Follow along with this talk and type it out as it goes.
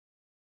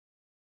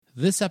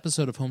This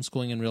episode of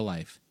Homeschooling in Real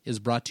Life is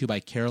brought to you by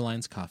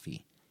Caroline's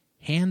Coffee,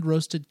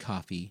 hand-roasted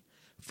coffee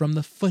from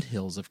the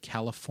foothills of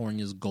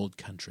California's Gold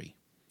Country.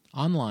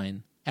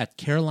 Online at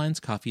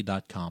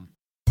carolinescoffee.com.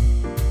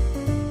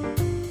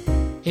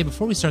 Hey,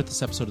 before we start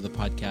this episode of the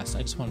podcast,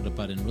 I just wanted to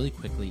butt in really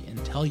quickly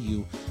and tell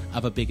you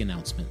of a big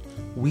announcement.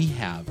 We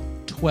have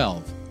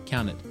 12,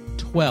 count it,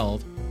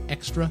 12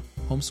 extra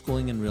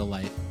Homeschooling in Real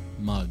Life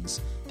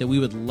mugs that we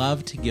would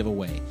love to give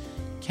away.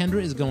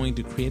 Kendra is going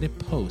to create a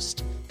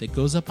post that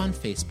goes up on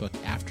Facebook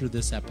after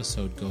this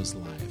episode goes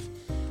live.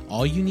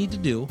 All you need to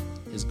do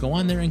is go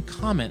on there and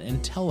comment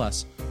and tell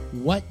us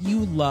what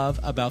you love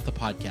about the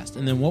podcast.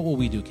 And then what will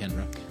we do,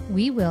 Kendra?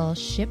 We will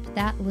ship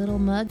that little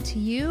mug to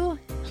you.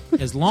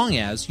 As long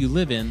as you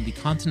live in the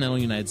continental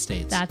United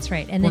States. That's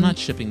right. And we're then not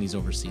shipping these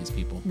overseas,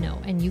 people.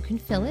 No, and you can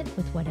fill it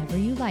with whatever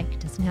you like. It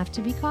doesn't have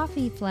to be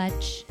coffee,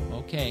 Fletch.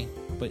 Okay,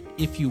 but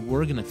if you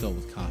were going to fill it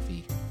with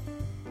coffee,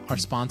 our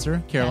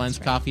sponsor,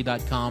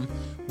 carolinescoffee.com,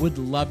 would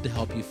love to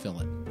help you fill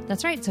it.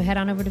 That's right. So head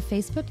on over to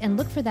Facebook and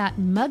look for that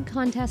mug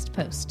contest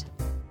post.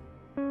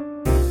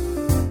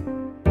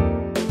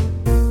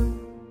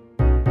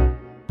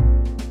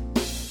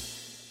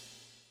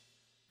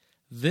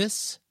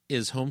 This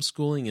is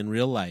Homeschooling in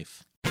Real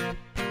Life.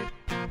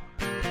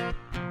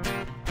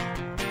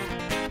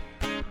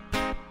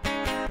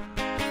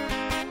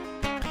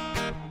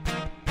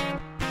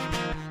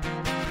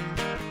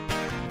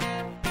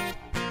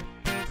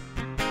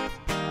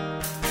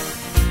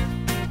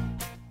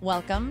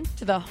 Welcome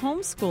to the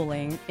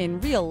Homeschooling in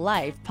Real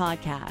Life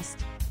podcast.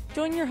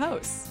 Join your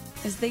hosts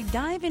as they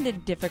dive into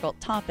difficult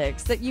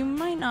topics that you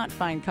might not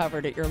find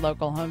covered at your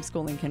local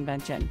homeschooling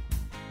convention.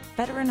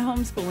 Veteran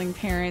homeschooling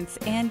parents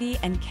Andy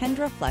and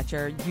Kendra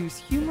Fletcher use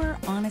humor,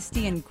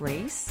 honesty, and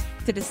grace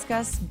to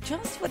discuss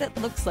just what it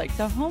looks like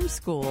to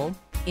homeschool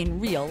in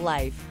real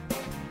life.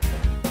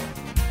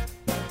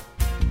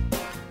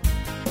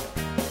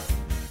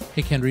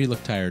 Hey, Kendra, you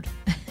look tired.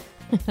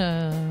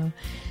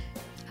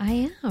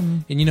 I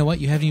am. And you know what?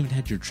 You haven't even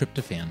had your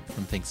tryptophan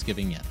from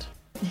Thanksgiving yet.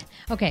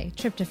 Okay,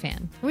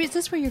 tryptophan. Is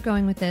this where you're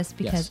going with this?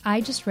 Because Yes.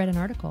 I just read an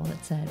article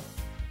that said,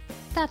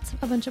 that's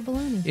a bunch of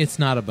baloney. It's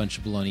not a bunch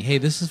of baloney. Hey,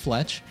 this is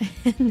Fletch.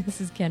 And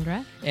this is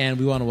Kendra. And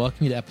we want to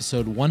welcome you to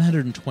episode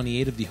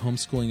 128 of the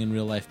Homeschooling in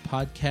Real Life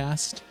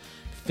podcast,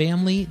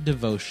 Family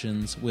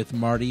Devotions with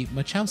Marty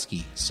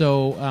Machowski.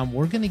 So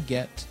we're going to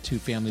get to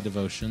family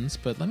devotions,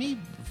 but let me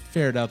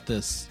ferret out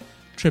this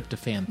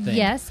tryptophan thing.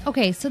 Yes.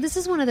 Okay, so this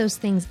is one of those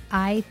things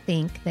I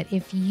think that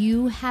if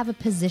you have a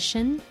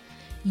position,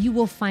 you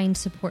will find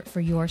support for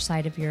your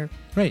side of your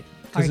Right.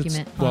 'Cause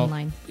argument well,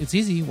 online. It's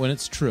easy when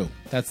it's true.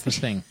 That's the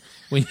thing.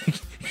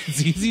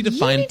 It's easy to You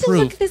find need to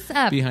proof look this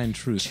up. behind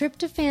truth.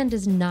 Tryptophan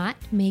does not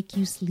make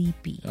you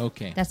sleepy.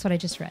 Okay. That's what I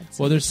just read.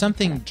 So Well, there's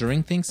something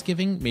during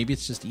Thanksgiving. Maybe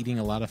it's just eating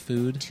a lot of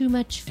food too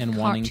much and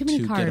wanting too many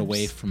to carbs. get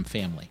away from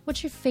family.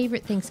 What's your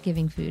favorite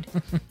Thanksgiving food?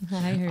 I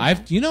heard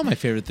that. You know my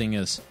favorite thing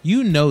is,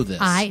 you know this.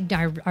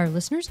 Our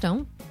listeners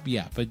don't.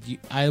 Yeah, but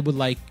I would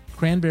like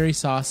cranberry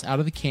sauce out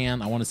of the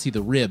can. I want to see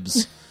the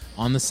ribs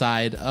on the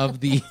side of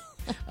the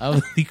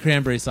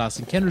cranberry sauce.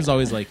 And Kendra's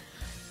always like,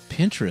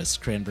 Pinterest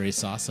cranberry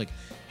sauce. Like,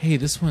 hey,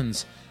 this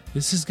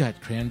has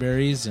got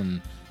cranberries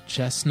and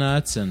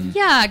chestnuts and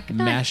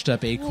mashed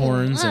up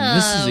acorns, and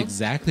this is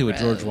exactly what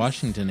George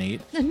Washington ate.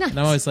 And I'm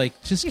always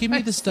like, just give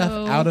me the stuff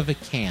out of a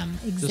can.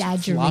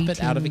 Just flop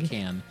it out of a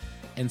can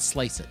and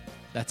slice it.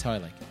 That's how I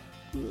like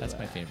it. That's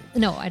my favorite.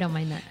 No, I don't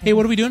mind that. Hey,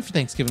 what are we doing for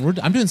Thanksgiving?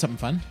 I'm doing something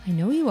fun. I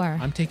know you are.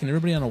 I'm taking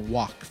everybody on a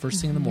walk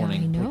first thing in the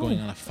morning. I know. We're going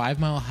on a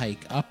 5-mile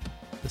hike up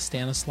the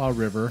Stanislaus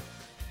River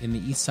in the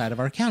east side of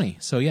our county.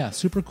 So yeah,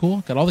 super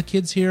cool. Got all the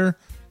kids here,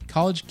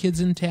 college kids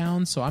in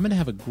town. So I'm going to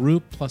have a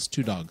group plus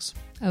 2 dogs.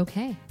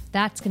 Okay.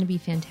 That's going to be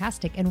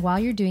fantastic. And while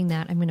you're doing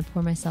that, I'm going to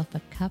pour myself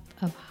a cup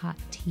of hot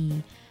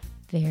tea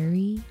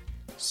very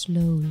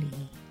slowly.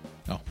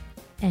 Oh,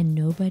 And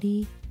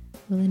nobody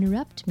will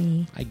interrupt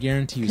me. I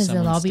guarantee you 'Cause they'll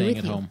all someone's be staying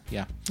with at you. home.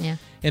 Yeah. Yeah.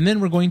 And then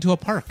we're going to a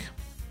park.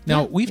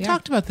 Now, Yeah, we've we are.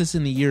 talked about this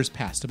in the years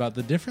past, about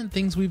the different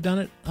things we've done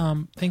at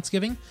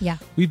Thanksgiving. Yeah.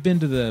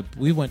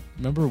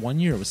 Remember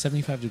one year it was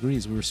 75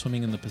 degrees. We were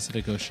swimming in the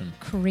Pacific Ocean.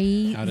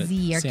 Crazy. Out at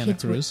Our Santa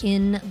kids Cruz. were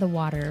in the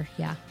water.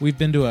 Yeah. We've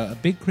been to a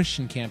big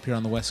Christian camp here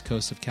on the west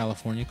coast of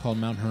California called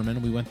Mount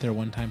Hermon. We went there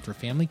one time for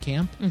family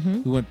camp.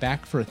 Mm-hmm. We went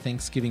back for a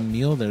Thanksgiving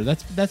meal there.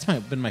 That's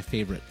been my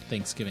favorite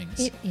Thanksgivings.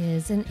 It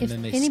is. And if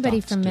then they anybody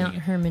stopped from doing Mount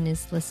it. Hermon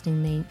is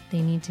listening,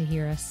 they need to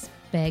hear us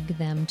beg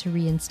them to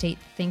reinstate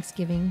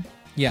Thanksgiving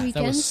Yeah,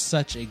 weekend. that was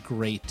such a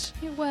great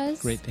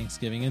Great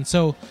Thanksgiving. And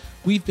so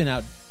we've been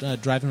out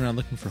driving around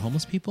looking for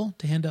homeless people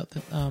to hand out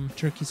the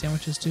turkey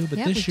sandwiches to. But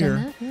Yeah, this we've year,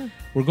 done that, yeah.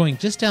 we're going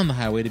just down the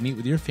highway to meet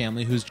with your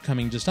family who's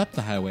coming just up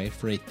the highway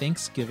for a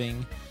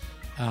Thanksgiving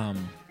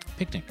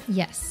picnic.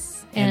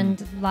 Yes.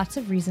 And lots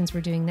of reasons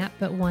we're doing that,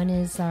 but one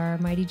is our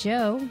Mighty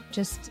Joe.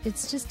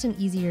 It's just an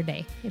easier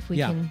day if we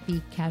can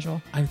be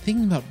casual. I'm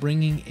thinking about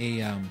bringing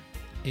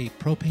a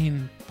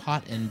propane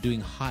pot and doing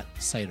hot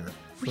cider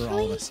for all of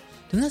Really? us.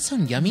 Doesn't that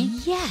sound yummy?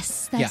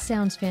 Yes, that Yeah.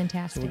 sounds So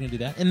fantastic. we're going to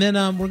do that. And then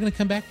we're going to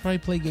come back, probably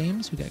play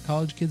games. We got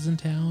college kids in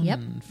town Yep,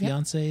 and yep.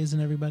 fiancés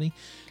and everybody.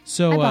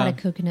 So, I bought a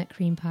coconut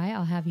cream pie,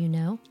 I'll have you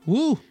know.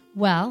 woo,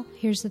 Well,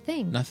 here's the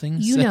thing. nothing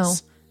You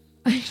says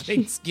know.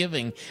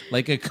 Thanksgiving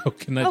like a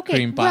coconut Okay,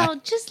 cream pie. well,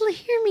 just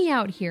hear me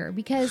out here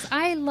because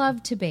I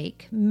love to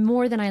bake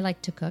more than I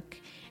like to cook.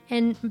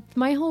 And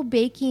my whole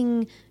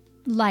baking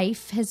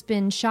life has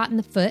been shot in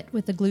the foot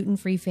with a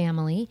gluten-free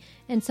family.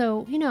 And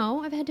so,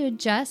 I've had to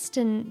adjust,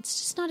 and it's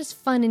just not as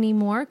fun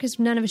anymore because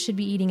none of us should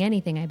be eating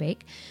anything I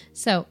bake.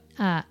 So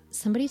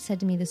somebody said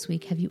to me this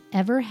week, have you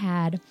ever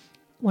had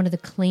one of the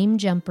Claim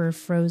Jumper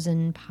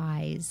frozen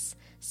pies?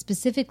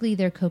 Specifically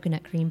their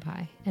coconut cream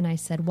pie. And I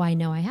said, why,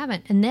 no, I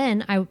haven't. And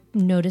then I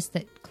noticed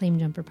that Claim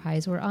Jumper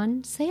pies were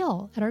on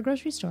sale at our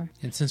grocery store.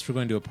 And since we're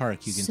going to a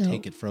park, you can So,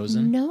 take it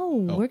frozen.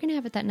 No, Oh. we're going to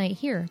have it that night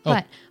here. Oh.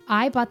 But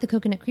I bought the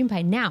coconut cream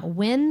pie. Now,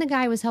 when the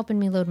guy was helping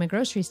me load my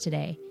groceries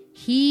today,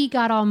 he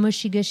got all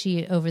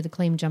mushy-gushy over the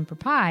Claim Jumper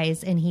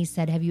pies, and he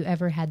said, have you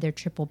ever had their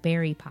triple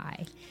berry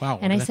pie? Wow,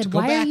 we're And I gonna have to said, go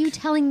why are back. you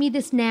telling me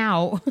this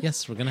now?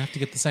 Yes, we're going to have to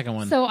get the second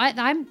one. So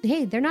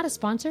hey, they're not a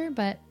sponsor,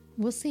 but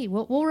we'll see.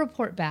 We'll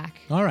report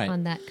back All right.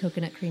 on that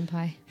coconut cream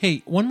pie.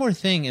 Hey, one more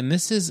thing, and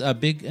this is a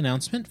big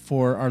announcement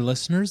for our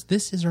listeners.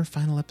 This is our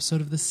final episode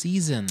of the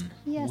season.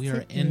 Yes, we are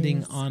it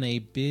ending is. on a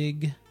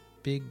big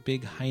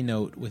high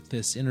note with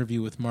this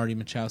interview with Marty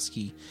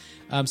Machowski.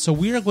 So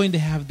we are going to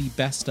have the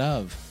best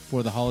of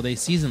for the holiday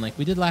season like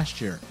we did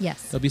last year.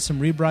 Yes. There'll be some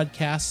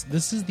rebroadcasts.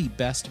 This is the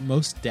best,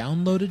 most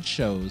downloaded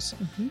shows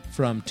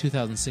from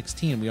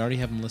 2016. We already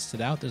have them listed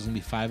out. There's going to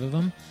be 5 of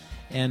them.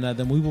 And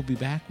then we will be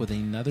back with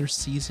another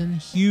season.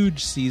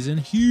 Huge season.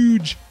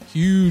 Huge.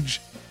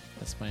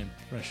 That's my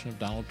impression of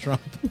Donald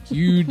Trump.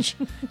 Huge.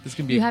 It's going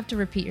to be You have to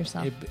repeat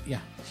yourself.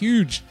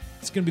 huge.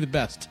 It's going to be the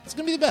best. It's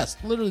going to be the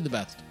best. Literally the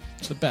best.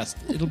 The best.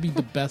 It'll be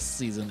the best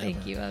season ever.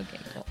 Thank you. Okay,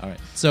 cool. All right.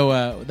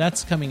 So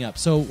that's coming up.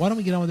 So why don't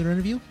we get on with our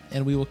interview,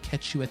 and we will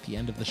catch you at the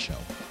end of the show.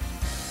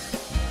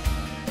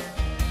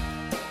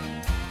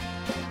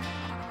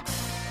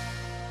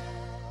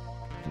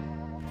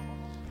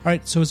 All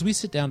right, so as we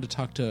sit down to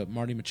talk to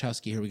Marty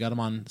Machowski here, we got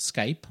him on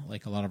Skype,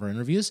 like a lot of our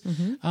interviews.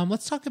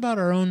 Let's talk about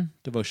our own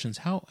devotions.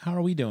 How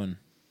are we doing?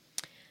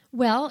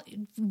 Well,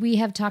 we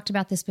have talked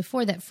about this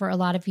before, that for a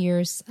lot of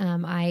years,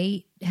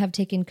 I have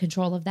taken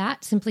control of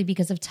that simply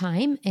because of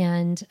time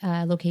and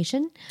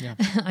location. Yeah.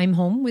 I'm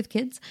home with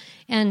kids.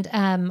 And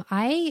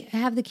I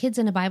have the kids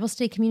in a Bible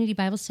study, community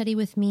Bible study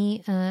with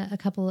me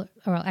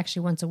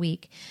actually once a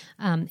week.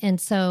 And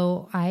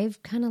so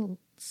I've kind of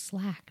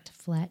slacked,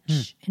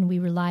 Fletch, and we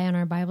rely on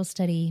our Bible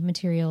study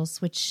materials,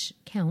 which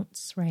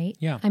counts, right?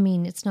 Yeah. I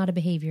mean, it's not a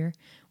behavior.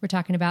 We're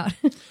talking about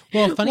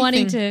Well, funny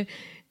wanting thing-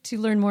 to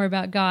learn more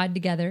about God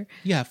together.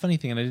 Yeah, funny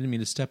thing, and I didn't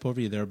mean to step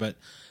over you there, but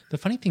the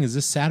funny thing is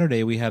this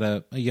Saturday we had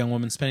a young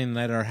woman spending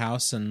the night at our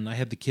house, and I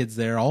had the kids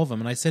there, all of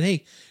them, and I said,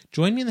 hey,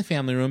 join me in the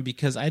family room,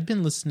 because I'd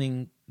been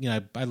listening,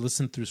 I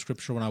listened through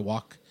Scripture when I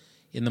walk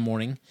in the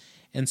morning,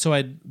 and so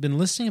I'd been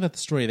listening about the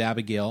story of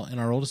Abigail, and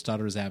our oldest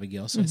daughter is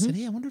Abigail, so I said,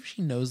 hey, I wonder if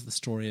she knows the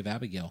story of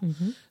Abigail.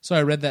 So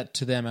I read that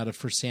to them out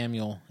of 1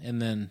 Samuel,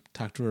 and then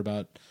talked to her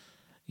about,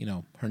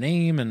 her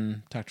name,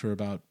 and talked to her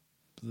about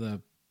the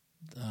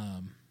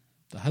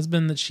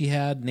husband that she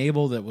had,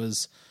 Nabal, that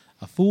was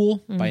a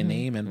fool by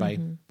name and by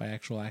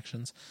actual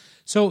actions.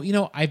 So,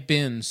 I've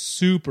been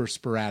super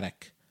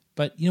sporadic.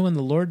 But, when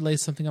the Lord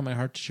lays something on my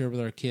heart to share with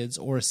our kids,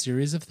 or a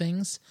series of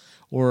things,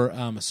 or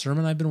a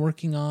sermon I've been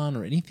working on,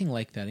 or anything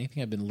like that,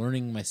 anything I've been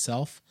learning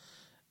myself,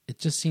 it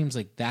just seems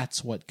like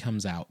that's what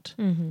comes out.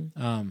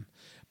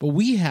 But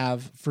we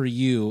have, for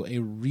you, a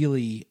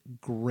really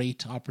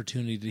great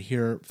opportunity to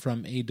hear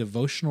from a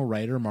devotional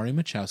writer, Marty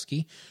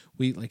Machowski.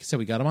 Like I said,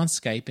 we got him on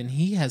Skype, and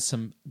he has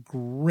some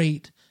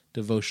great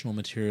devotional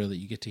material that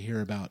you get to hear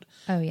about.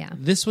 Oh, yeah.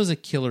 This was a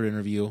killer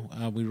interview.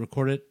 We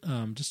recorded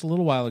just a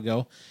little while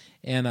ago,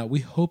 and we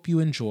hope you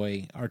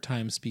enjoy our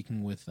time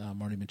speaking with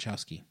Marty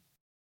Machowski.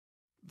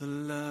 The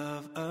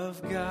love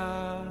of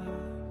God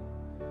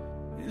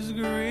is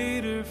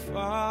greater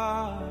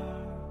far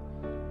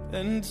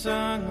than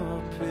tongue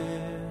or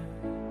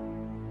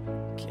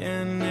pen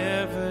can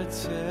never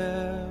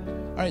tell.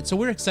 All right, so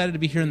we're excited to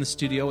be here in the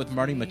studio with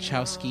Marty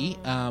Machowski.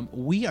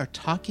 We are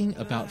talking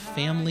about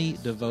family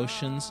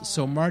devotions.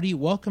 So, Marty,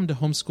 welcome to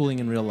Homeschooling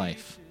in Real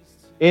Life.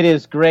 It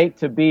is great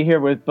to be here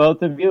with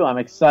both of you. I'm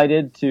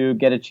excited to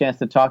get a chance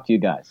to talk to you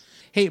guys.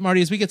 Hey,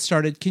 Marty, as we get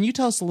started, can you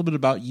tell us a little bit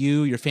about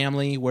you, your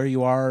family, where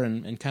you are,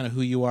 and kind of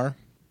who you are?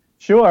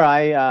 Sure.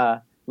 I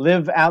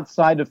live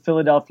outside of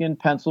Philadelphia in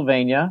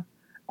Pennsylvania.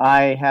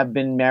 I have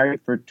been married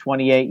for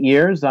 28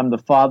 years. I'm the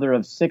father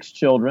of 6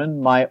 children.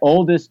 My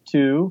oldest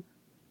 2,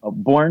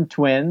 born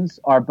twins,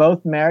 are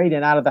both married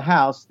and out of the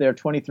house. They're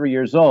 23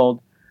 years old,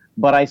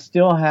 but I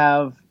still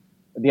have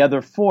the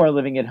other 4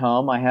 living at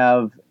home. I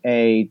have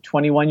a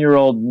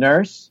 21-year-old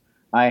nurse.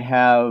 I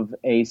have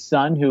a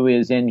son who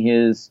is in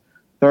his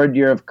 3rd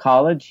year of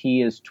college.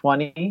 He is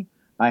 20.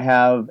 I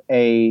have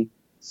a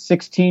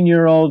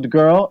 16-year-old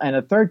girl and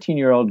a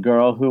 13-year-old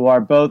girl who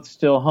are both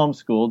still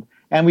homeschooled.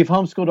 And we've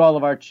homeschooled all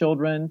of our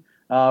children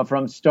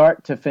from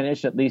start to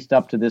finish, at least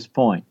up to this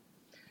point.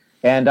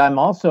 And I'm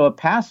also a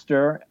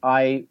pastor.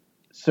 I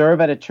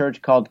serve at a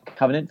church called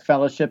Covenant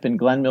Fellowship in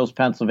Glen Mills,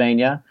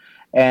 Pennsylvania.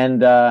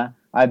 And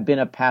I've been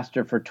a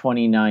pastor for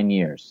 29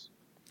 years.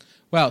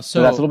 Wow,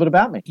 so that's a little bit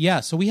about me.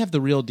 Yeah, so we have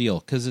the real deal,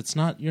 because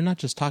you're not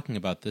just talking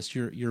about this.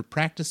 You're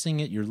practicing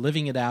it, you're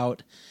living it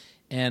out,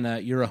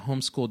 and you're a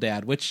homeschool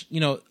dad, which,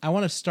 I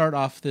want to start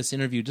off this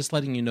interview just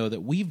letting you know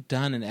that we've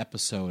done an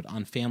episode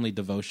on family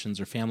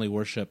devotions or family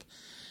worship.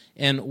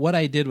 And what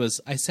I did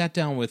was I sat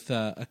down with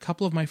a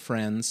couple of my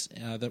friends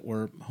that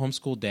were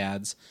homeschool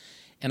dads,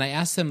 and I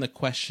asked them the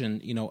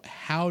question,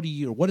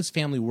 what does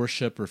family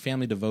worship or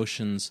family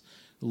devotions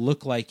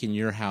look like in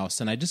your house?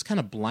 And I just kind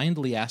of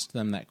blindly asked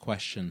them that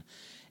question.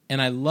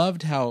 And I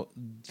loved how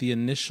the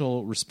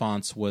initial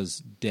response was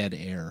dead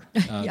air.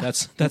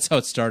 That's how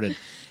it started.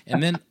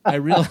 And then I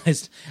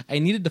realized I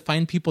needed to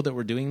find people that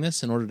were doing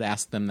this in order to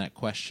ask them that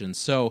question.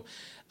 So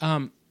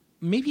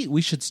maybe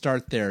we should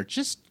start there.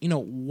 Just,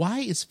 why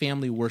is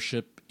family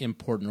worship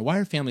important, or why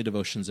are family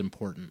devotions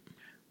important?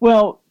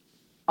 Well,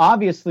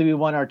 obviously we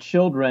want our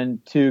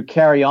children to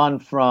carry on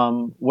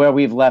from where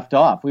we've left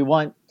off. We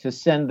want to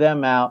send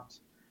them out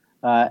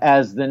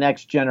as the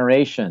next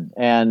generation.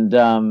 And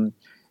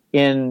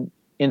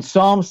in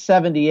Psalm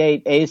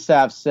 78,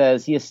 Asaph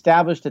says, he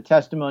established a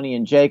testimony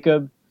in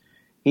Jacob.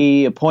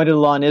 He appointed a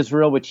law in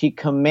Israel, which he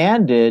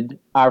commanded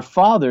our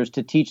fathers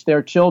to teach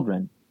their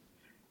children.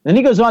 Then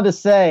he goes on to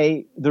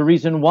say the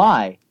reason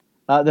why,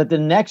 that the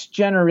next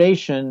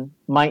generation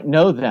might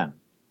know them.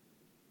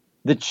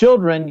 The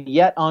children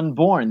yet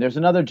unborn, there's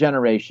another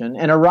generation,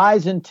 and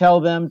arise and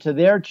tell them to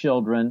their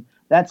children,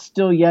 that's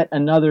still yet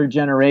another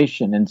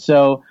generation. And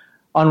so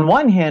on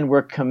one hand,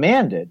 we're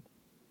commanded,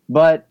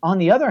 but on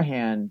the other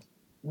hand,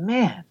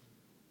 man,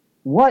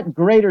 what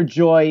greater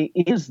joy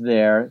is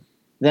there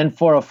than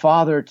for a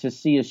father to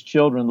see his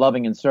children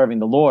loving and serving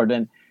the Lord?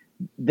 And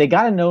they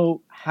got to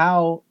know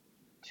how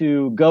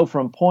to go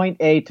from point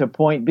A to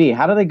point B.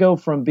 How do they go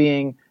from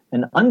being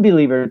an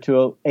unbeliever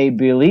to a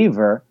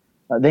believer?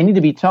 They need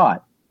to be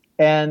taught.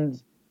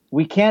 And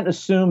we can't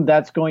assume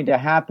that's going to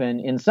happen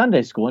in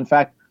Sunday school. In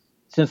fact,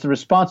 since the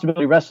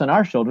responsibility rests on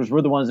our shoulders,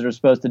 we're the ones that are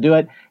supposed to do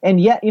it. And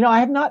yet,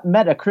 I have not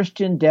met a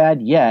Christian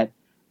dad yet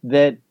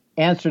that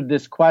answered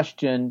this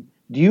question,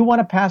 do you want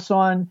to pass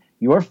on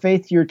your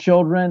faith to your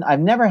children? I've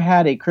never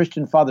had a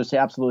Christian father say,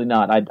 absolutely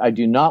not. I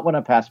do not want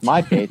to pass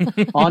my faith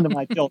on to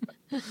my children.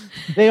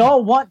 They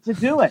all want to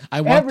do it.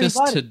 I want this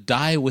to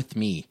die with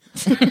me.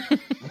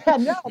 Yeah,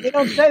 no, they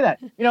don't say that.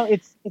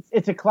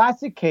 It's a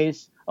classic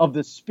case of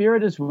the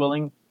spirit is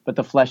willing, but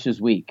the flesh is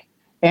weak.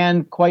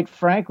 And quite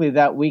frankly,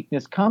 that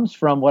weakness comes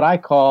from what I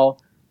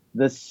call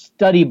the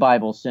study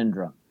Bible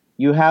syndrome.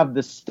 You have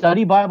the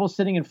study Bible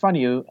sitting in front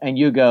of you, and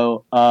you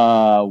go,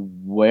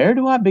 where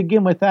do I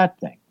begin with that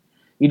thing?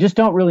 You just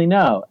don't really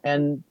know.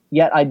 And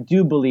yet I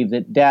do believe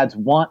that dads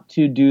want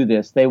to do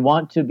this. They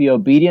want to be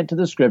obedient to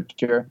the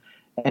Scripture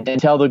and to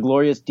tell the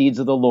glorious deeds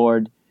of the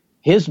Lord,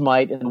 His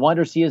might, and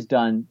wonders He has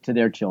done to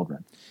their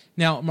children.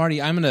 Now,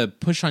 Marty, I'm going to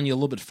push on you a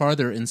little bit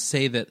farther and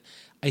say that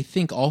I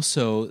think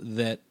also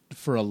that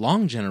for a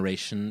long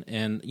generation,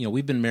 and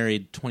we've been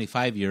married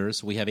 25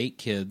 years, we have 8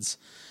 kids,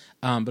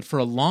 but for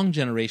a long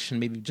generation,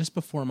 maybe just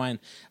before mine,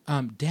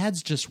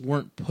 dads just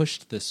weren't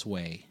pushed this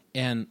way.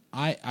 And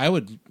I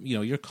would,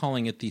 you're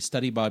calling it the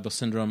study Bible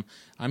syndrome.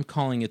 I'm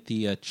calling it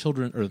the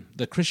children or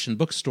the Christian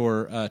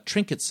bookstore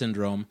trinket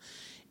syndrome.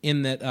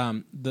 In that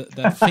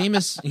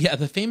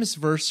the famous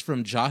verse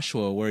from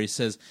Joshua where he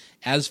says,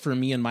 "As for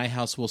me and my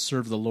house, we'll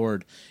serve the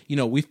Lord."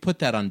 We've put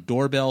that on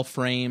doorbell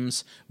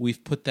frames.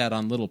 We've put that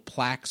on little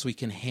plaques we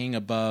can hang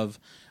above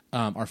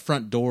our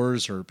front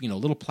doors, or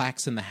little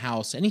plaques in the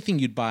house. Anything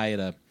you'd buy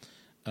at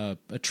a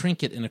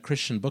trinket in a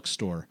Christian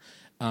bookstore.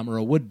 Or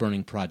a wood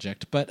burning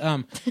project, but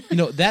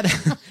that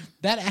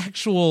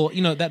actual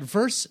that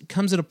verse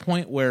comes at a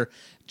point where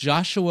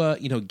Joshua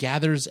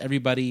gathers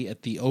everybody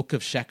at the Oak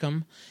of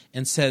Shechem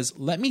and says,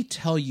 "Let me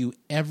tell you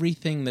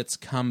everything that's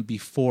come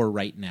before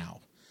right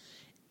now,"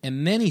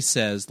 and then he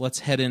says, "Let's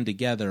head in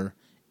together,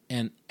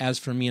 and as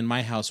for me and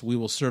my house, we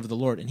will serve the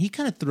Lord." And he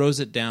kind of throws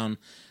it down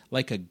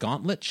like a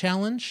gauntlet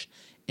challenge,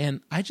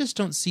 and I just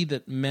don't see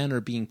that men are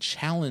being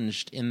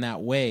challenged in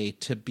that way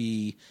to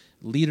be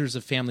leaders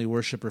of family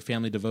worship or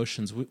family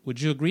devotions. Would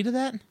you agree to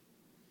that?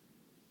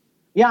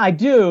 Yeah, I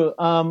do.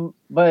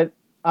 But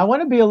I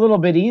want to be a little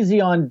bit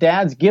easy on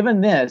dads,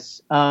 given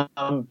this.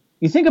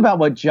 You think about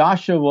what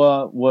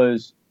Joshua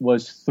was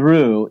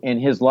through in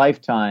his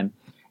lifetime.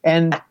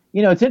 And,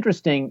 it's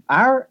interesting.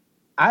 Our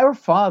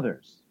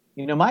fathers,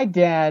 my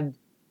dad,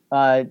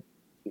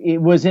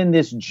 it was in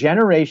this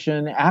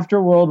generation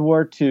after World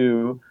War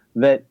II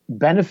that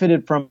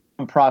benefited from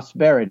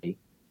prosperity.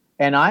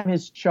 And I'm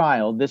his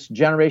child, this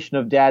generation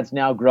of dads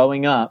now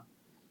growing up,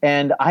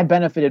 and I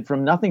benefited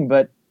from nothing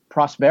but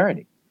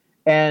prosperity.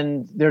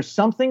 And there's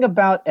something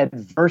about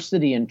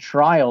adversity and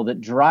trial that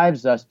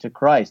drives us to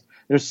Christ.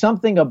 There's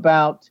something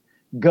about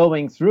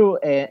going through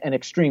an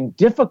extreme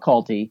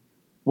difficulty,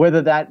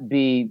 whether that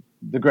be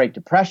the Great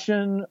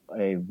Depression,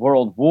 a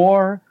world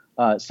war,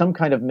 some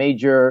kind of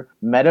major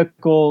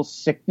medical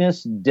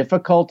sickness,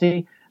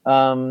 difficulty,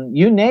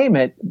 you name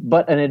it,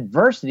 but an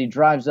adversity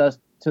drives us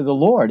to the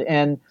Lord.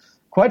 And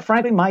quite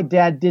frankly, my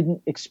dad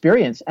didn't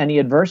experience any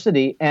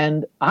adversity,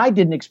 and I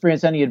didn't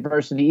experience any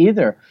adversity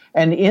either.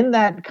 And in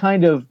that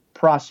kind of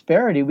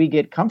prosperity, we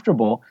get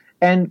comfortable,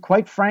 and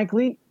quite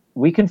frankly,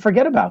 we can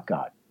forget about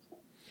God.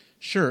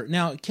 Sure.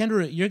 Now,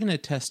 Kendra, you're going to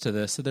attest to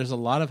this. So there's a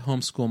lot of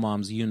homeschool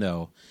moms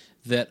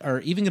that are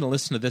even going to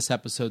listen to this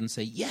episode and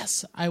say,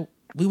 yes,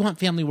 we want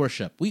family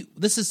worship.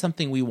 This is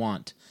something we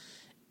want.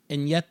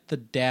 And yet the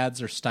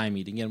dads are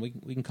stymied. Again,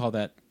 we can call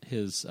that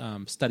his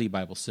study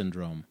Bible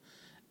syndrome.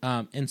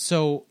 And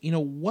so,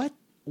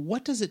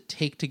 what does it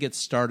take to get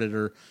started,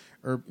 or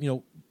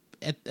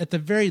at the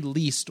very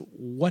least,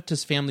 what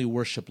does family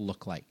worship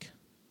look like?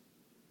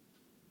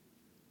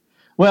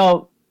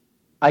 Well,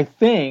 I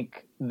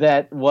think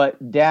that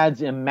what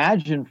dads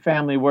imagine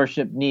family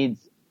worship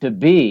needs to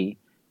be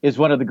is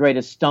one of the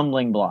greatest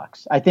stumbling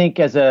blocks. I think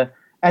as a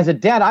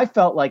dad, I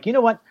felt like,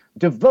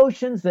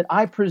 devotions that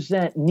I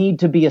present need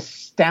to be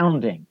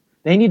astounding.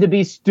 They need to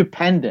be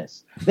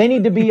stupendous. They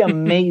need to be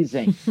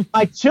amazing.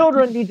 My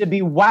children need to be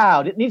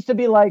wowed. It needs to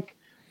be like,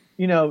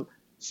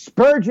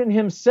 Spurgeon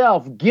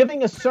himself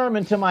giving a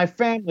sermon to my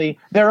family.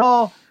 They're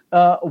all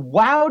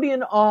wowed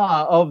in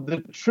awe of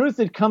the truth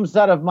that comes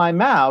out of my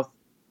mouth.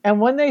 And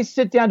when they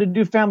sit down to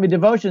do family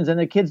devotions and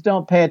the kids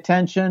don't pay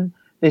attention,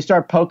 they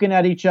start poking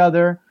at each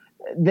other,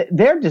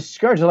 they're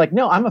discouraged. They're like,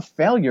 no, I'm a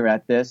failure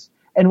at this.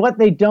 And what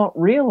they don't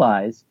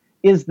realize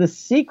is the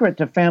secret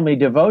to family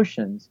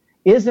devotions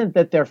isn't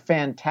that they're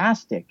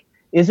fantastic,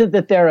 isn't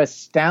that they're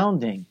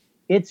astounding.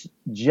 It's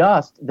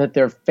just that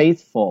they're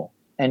faithful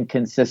and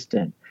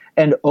consistent.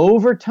 And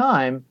over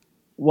time,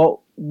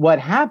 what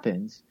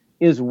happens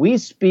is we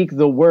speak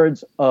the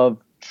words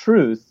of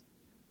truth.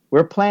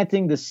 We're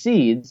planting the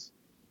seeds,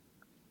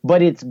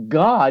 but it's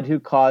God who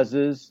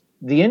causes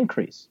the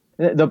increase.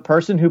 The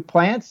person who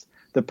plants,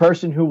 the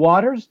person who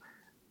waters,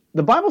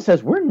 the Bible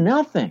says we're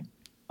nothing.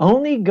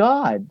 Only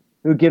God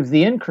who gives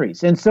the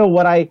increase. And so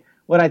what I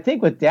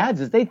think with dads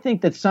is they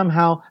think that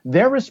somehow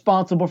they're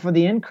responsible for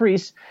the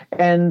increase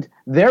and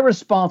they're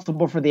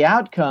responsible for the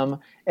outcome.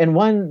 And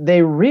when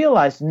they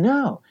realize,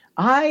 no,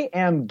 I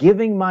am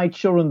giving my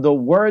children the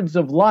words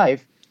of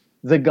life,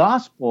 the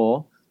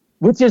gospel,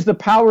 which is the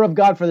power of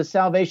God for the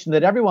salvation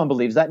that everyone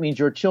believes, that means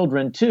your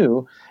children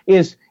too,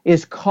 is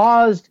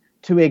caused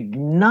to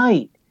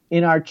ignite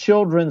in our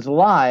children's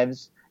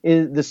lives.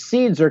 The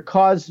seeds are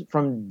caused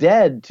from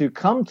dead to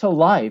come to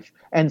life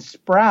and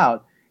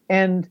sprout.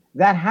 And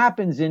that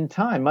happens in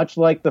time, much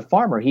like the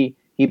farmer. He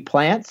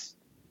plants,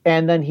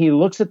 and then he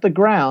looks at the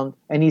ground,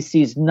 and he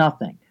sees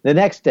nothing. The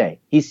next day,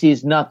 he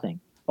sees nothing.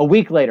 A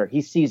week later,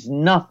 he sees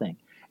nothing.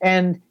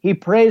 And he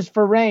prays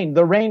for rain.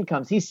 The rain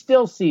comes. He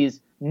still sees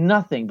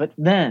nothing. But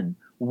then,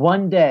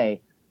 one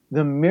day,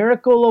 the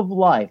miracle of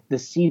life, the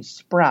seed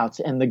sprouts,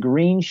 and the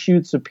green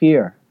shoots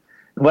appear.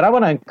 What I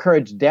want to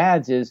encourage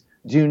dads is,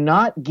 do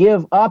not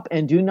give up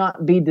and do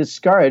not be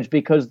discouraged,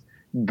 because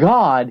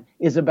God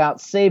is about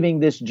saving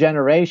this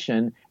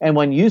generation. And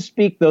when you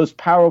speak those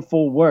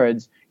powerful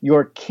words,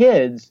 your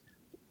kids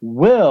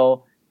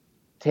will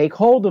take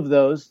hold of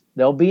those.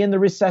 They'll be in the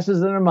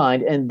recesses of their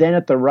mind. And then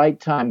at the right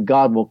time,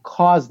 God will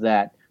cause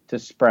that to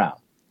sprout.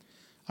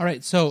 All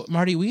right. So,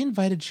 Marty, we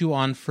invited you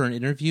on for an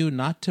interview,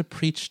 not to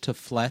preach to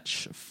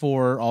Fletch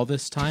for all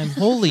this time.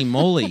 Holy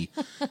moly.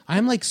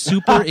 I'm like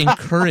super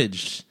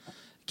encouraged.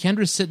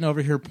 Kendra's sitting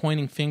over here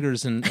pointing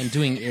fingers and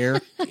doing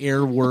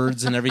air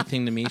words and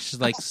everything to me.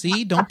 She's like,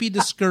 see, don't be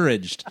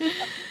discouraged.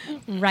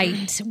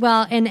 Right.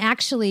 Well, and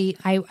actually,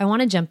 I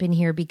want to jump in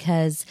here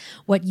because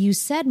what you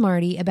said,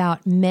 Marty,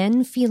 about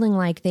men feeling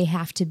like they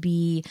have to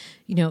be,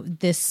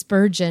 this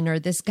Spurgeon or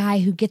this guy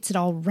who gets it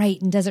all right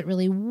and does it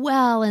really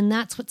well, and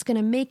that's what's going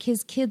to make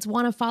his kids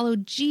want to follow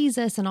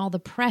Jesus and all the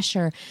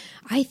pressure.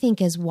 I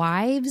think as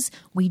wives,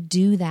 we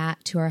do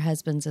that to our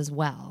husbands as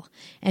well.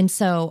 And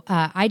so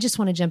I just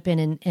want to jump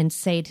in and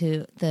say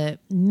to the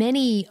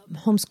many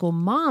homeschool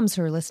moms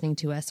who are listening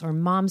to us, or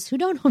moms who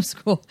don't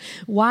homeschool,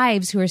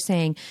 wives who are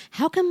saying,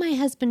 how come my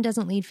husband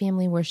doesn't lead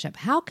family worship?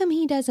 How come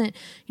he doesn't,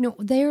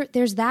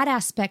 there's that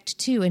aspect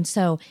too. And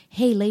so,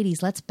 hey,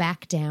 ladies, let's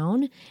back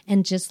down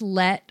and just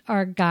let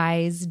our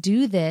guys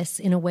do this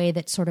in a way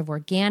that's sort of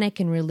organic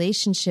and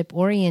relationship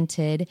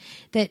oriented,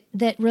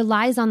 that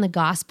relies on the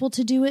gospel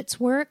to do its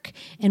work.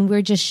 And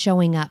we're just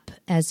showing up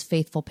as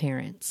faithful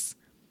parents.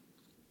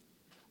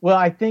 Well,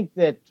 I think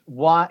that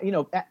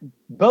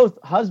both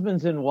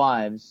husbands and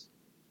wives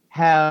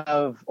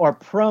are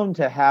prone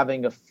to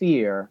having a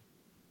fear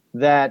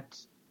that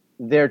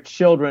their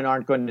children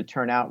aren't going to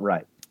turn out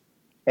right.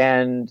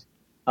 And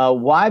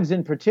wives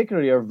in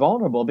particular are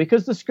vulnerable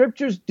because the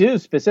scriptures do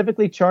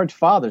specifically charge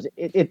fathers.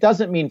 It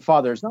doesn't mean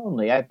fathers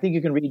only. I think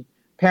you can read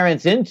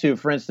parents into,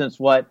 for instance,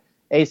 what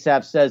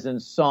Asaph says in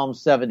Psalm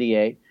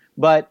 78.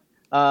 But,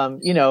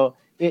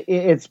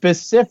 it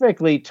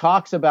specifically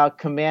talks about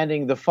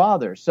commanding the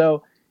father.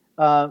 So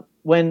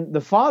when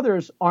the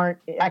fathers aren't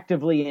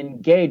actively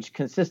engaged,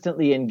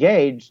 consistently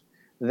engaged,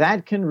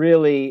 that can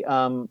really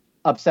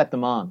upset the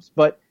moms.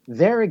 But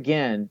there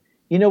again,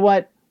 you know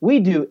what? We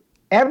do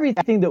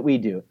everything that we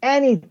do,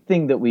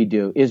 anything that we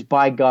do is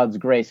by God's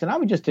grace. And I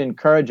would just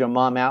encourage a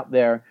mom out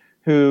there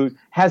who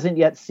hasn't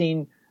yet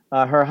seen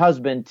her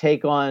husband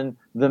take on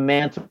the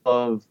mantle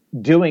of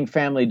doing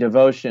family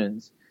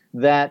devotions,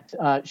 that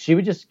she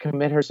would just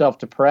commit herself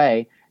to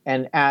pray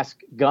and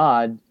ask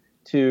God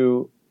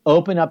to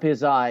open up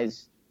his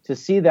eyes to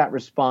see that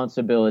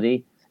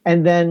responsibility.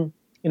 And then,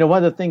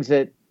 one of the things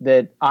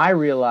that I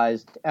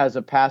realized as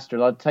a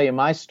pastor, I'll tell you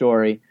my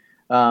story.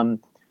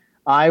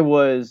 I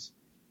was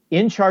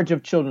in charge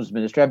of children's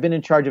ministry. I've been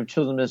in charge of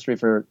children's ministry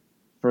for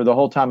the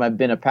whole time I've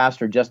been a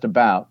pastor, just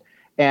about.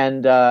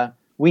 And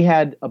we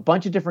had a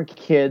bunch of different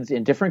kids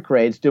in different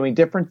grades doing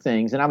different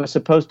things. And I was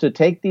supposed to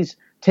take these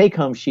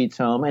take-home sheets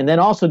home and then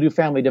also do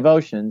family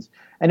devotions.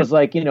 And it was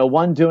like,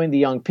 one doing the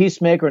young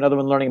peacemaker, another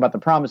one learning about the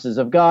promises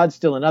of God,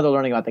 still another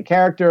learning about the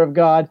character of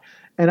God.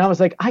 And I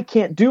was like, I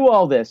can't do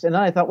all this. And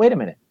then I thought, wait a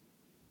minute.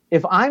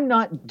 If I'm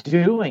not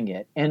doing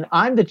it and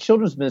I'm the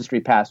children's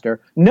ministry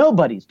pastor,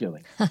 nobody's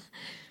doing it.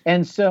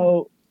 And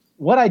so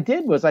what I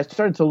did was I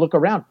started to look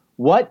around.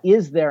 What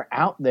is there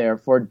out there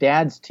for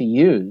dads to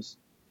use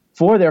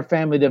for their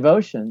family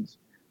devotions?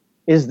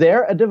 Is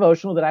there a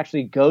devotional that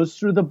actually goes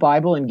through the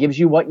Bible and gives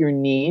you what you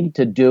need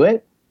to do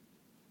it?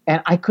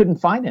 And I couldn't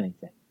find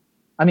anything.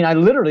 I mean, I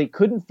literally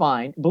couldn't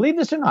find, believe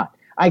this or not,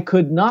 I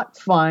could not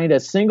find a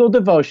single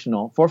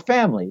devotional for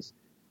families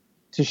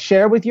to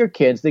share with your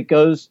kids that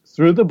goes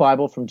through the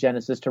Bible from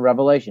Genesis to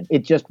Revelation.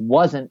 It just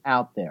wasn't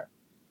out there.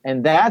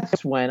 And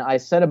that's when I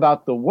set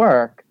about the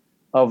work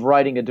of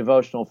writing a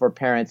devotional for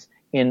parents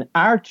in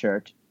our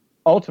church.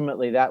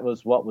 Ultimately, that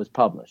was what was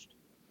published.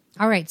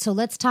 All right, so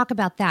let's talk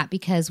about that,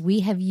 because we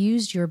have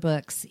used your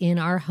books in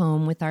our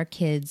home with our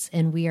kids,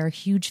 and we are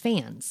huge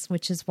fans,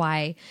 which is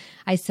why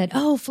I said,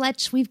 oh,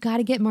 Fletch, we've got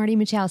to get Marty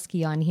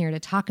Machowski on here to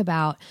talk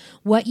about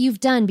what you've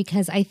done,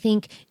 because I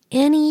think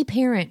any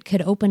parent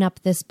could open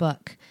up this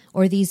book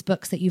or these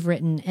books that you've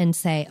written and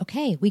say,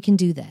 okay, we can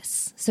do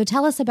this. So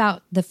tell us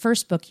about the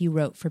first book you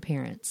wrote for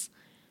parents.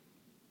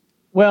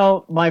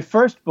 Well, my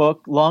first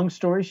book, long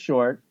story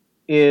short,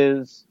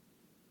 is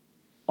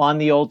on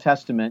the Old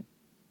Testament.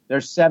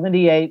 There's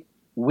 78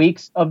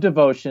 weeks of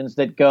devotions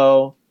that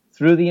go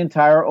through the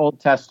entire Old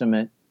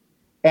Testament.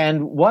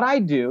 And what I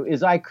do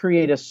is I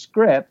create a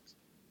script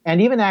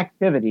and even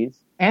activities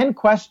and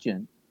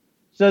questions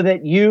so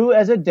that you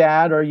as a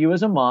dad or you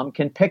as a mom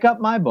can pick up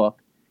my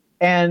book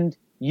and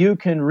you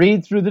can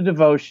read through the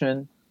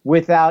devotion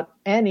without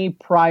any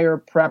prior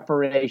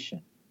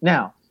preparation.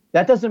 Now,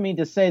 that doesn't mean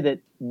to say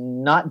that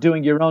not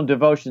doing your own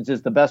devotions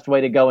is the best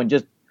way to go and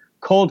just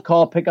cold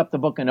call, pick up the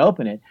book and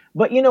open it.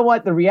 But you know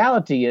what? The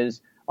reality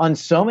is, on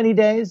so many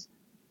days,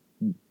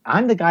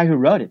 I'm the guy who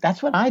wrote it.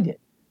 That's what I did.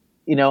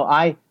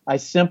 I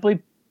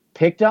simply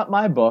picked up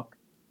my book,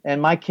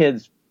 and my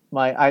kids,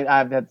 I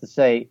have to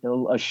say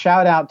a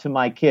shout out to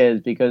my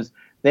kids, because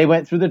they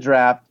went through the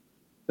draft,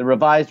 the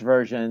revised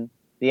version,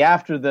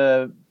 after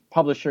the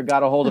publisher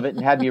got a hold of it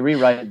and had me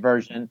rewrite it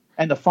version,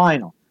 and the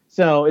final.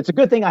 So it's a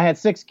good thing I had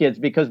 6 kids,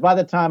 because by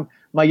the time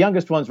my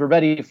youngest ones were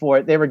ready for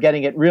it, they were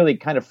getting it really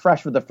kind of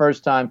fresh for the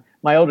first time.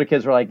 My older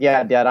kids were like,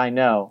 yeah, Dad, I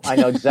know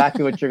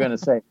exactly what you're going to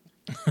say.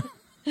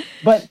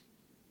 But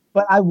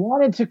I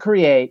wanted to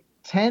create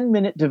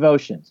 10-minute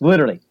devotions,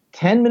 literally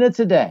 10 minutes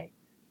a day,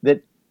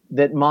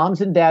 that moms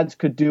and dads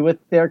could do with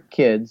their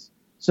kids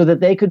so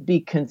that they could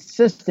be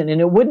consistent and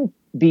it wouldn't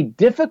be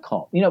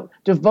difficult.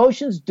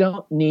 Devotions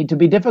don't need to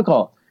be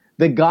difficult.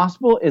 The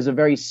gospel is a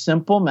very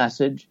simple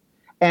message.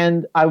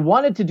 And I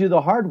wanted to do the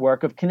hard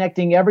work of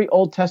connecting every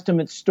Old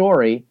Testament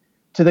story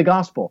to the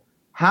gospel.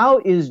 How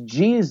is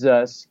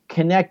Jesus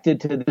connected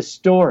to this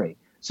story?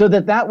 So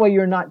that way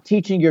you're not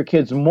teaching your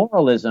kids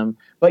moralism,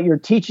 but you're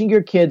teaching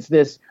your kids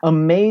this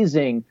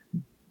amazing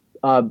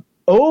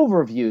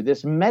overview,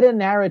 this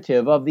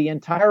meta-narrative of the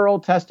entire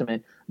Old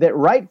Testament, that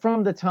right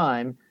from the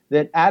time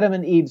that Adam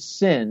and Eve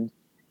sinned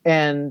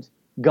and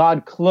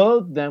God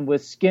clothed them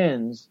with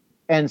skins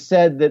and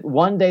said that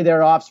one day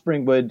their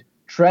offspring would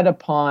tread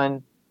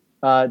upon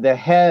the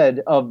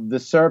head of the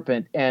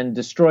serpent and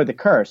destroy the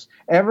curse.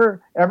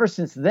 Ever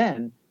since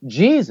then,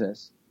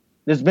 Jesus,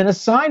 there's been a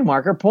sign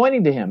marker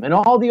pointing to him. And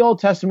all the Old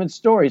Testament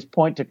stories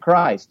point to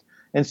Christ.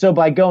 And so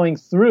by going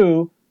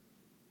through,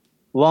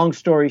 long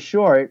story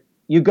short,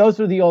 you go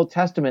through the Old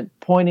Testament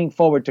pointing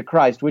forward to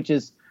Christ, which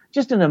is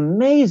just an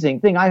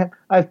amazing thing. I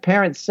have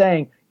parents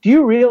saying, do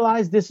you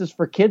realize this is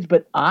for kids?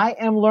 But I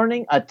am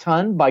learning a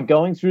ton by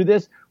going through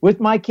this with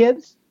my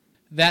kids.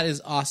 That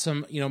is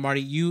awesome.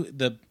 Marty,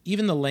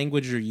 even the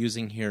language you're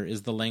using here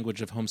is the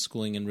language of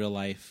homeschooling in real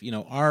life.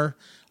 Our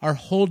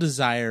whole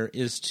desire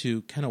is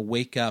to kind of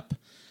wake up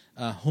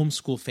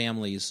homeschool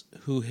families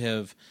who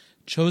have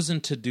chosen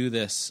to do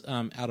this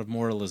out of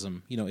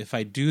moralism. If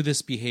I do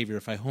this behavior,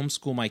 if I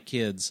homeschool my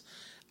kids,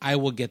 I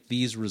will get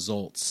these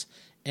results.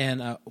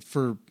 And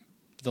for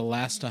the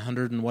last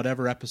 100 and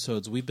whatever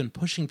episodes, we've been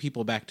pushing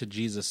people back to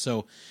Jesus.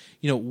 So,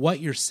 what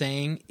you're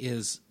saying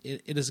is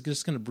it is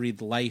just going to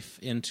breathe life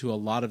into a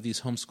lot of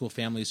these homeschool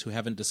families who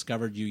haven't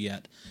discovered you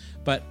yet.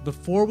 But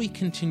before we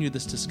continue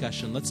this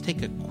discussion, let's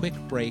take a quick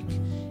break,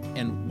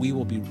 and we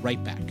will be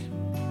right back.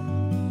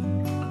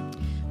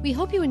 We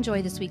hope you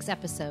enjoy this week's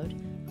episode.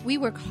 We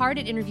work hard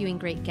at interviewing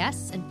great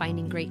guests and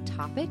finding great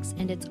topics,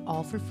 and it's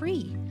all for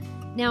free.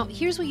 Now,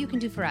 here's what you can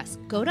do for us.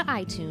 Go to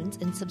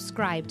iTunes and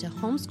subscribe to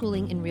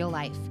Homeschooling in Real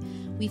Life.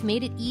 We've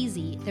made it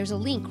easy. There's a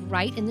link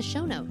right in the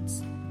show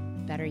notes.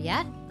 Better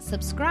yet,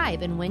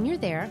 subscribe, and when you're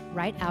there,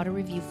 write out a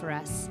review for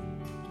us.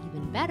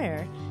 Even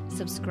better,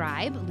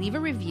 subscribe, leave a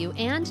review,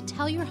 and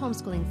tell your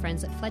homeschooling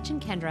friends that Fletch and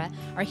Kendra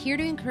are here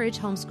to encourage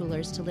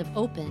homeschoolers to live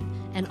open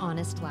and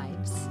honest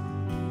lives.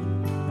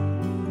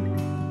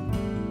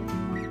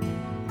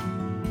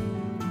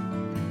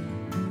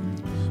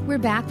 We're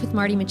back with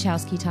Marty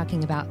Machowski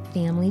talking about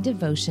family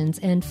devotions.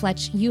 And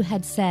Fletch, you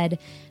had said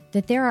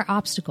that there are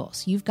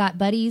obstacles. You've got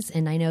buddies,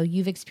 and I know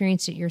you've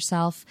experienced it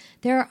yourself.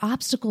 There are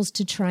obstacles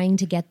to trying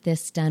to get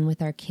this done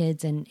with our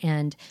kids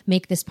and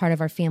make this part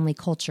of our family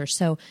culture.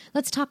 So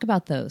let's talk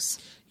about those.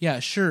 Yeah,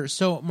 sure.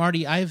 So,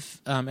 Marty,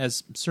 I've,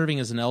 as serving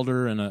as an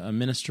elder and a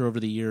minister over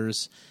the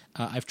years,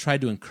 I've tried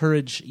to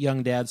encourage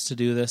young dads to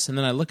do this. And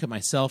then I look at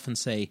myself and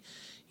say,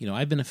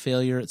 I've been a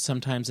failure at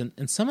sometimes.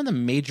 And some of the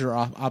major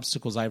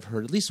obstacles I've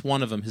heard, at least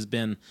one of them has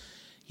been,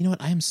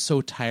 I am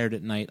so tired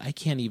at night. I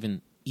can't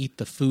even eat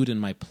the food in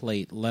my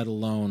plate, let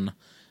alone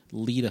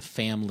lead a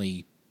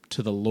family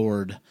to the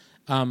Lord.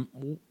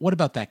 What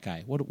about that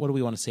guy? What do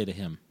we want to say to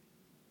him?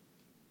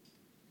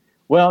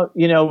 Well,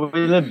 we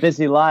live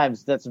busy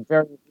lives. That's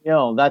very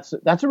real. That's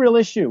a real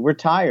issue. We're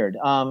tired.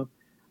 I'll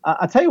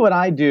tell you what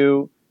I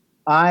do.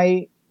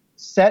 I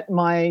set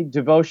my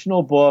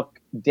devotional book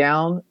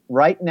down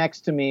right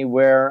next to me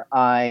where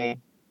I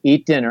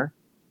eat dinner.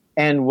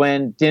 And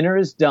when dinner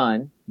is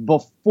done,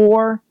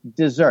 before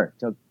dessert,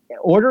 so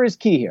order is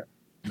key here.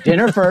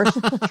 Dinner first.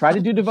 Try to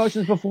do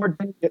devotions before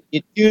dinner.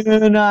 You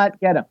do not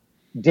get them.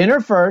 Dinner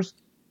first,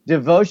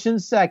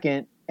 devotions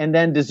second, and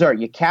then dessert.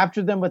 You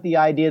capture them with the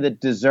idea that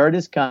dessert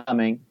is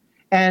coming.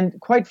 And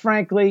quite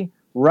frankly,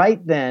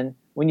 right then,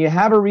 when you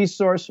have a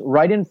resource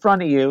right in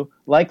front of you,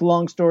 like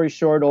Long Story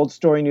Short, Old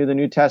Story New, the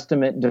New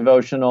Testament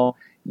devotional,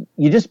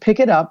 you just pick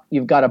it up.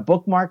 You've got a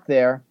bookmark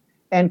there.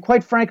 And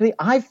quite frankly,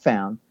 I've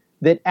found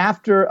that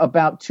after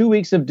about 2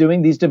 weeks of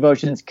doing these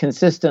devotions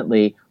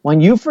consistently,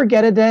 when you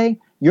forget a day,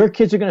 your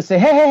kids are going to say,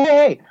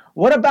 hey,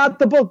 what about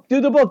the book?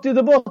 Do the book, do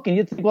the book. And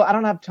you think, well, I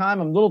don't have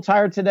time. I'm a little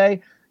tired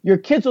today. Your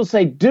kids will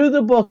say, do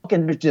the book.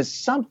 And there's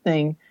just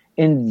something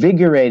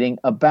invigorating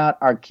about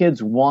our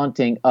kids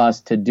wanting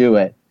us to do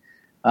it.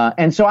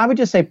 And so I would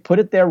just say, put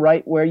it there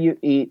right where you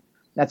eat.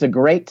 That's a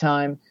great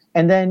time.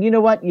 And then, you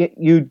know what?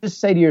 You just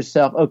say to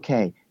yourself,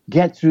 okay,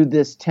 get through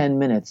this 10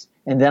 minutes,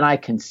 and then I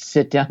can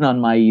sit down on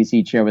my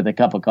easy chair with a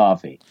cup of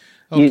coffee.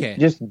 Okay. You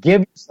just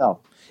give yourself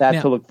that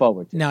to look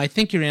forward to. Now, I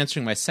think you're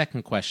answering my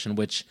second question,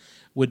 which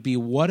would be,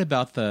 what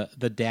about the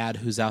dad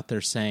who's out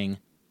there saying,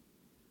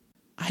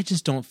 I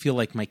just don't feel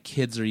like my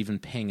kids are even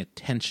paying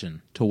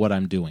attention to what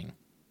I'm doing?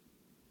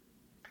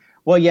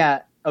 Well,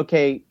 yeah,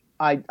 okay.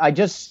 I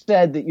just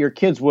said that your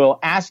kids will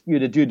ask you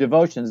to do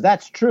devotions.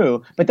 That's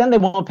true, but then they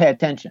won't pay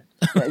attention.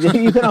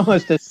 You can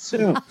almost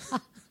assume.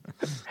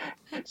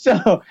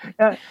 So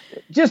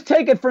just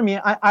take it from me.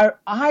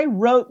 I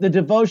wrote the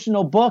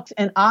devotional books,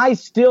 and I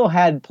still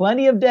had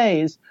plenty of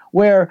days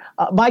where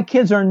my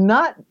kids they're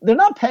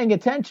not paying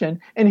attention.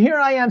 And here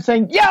I am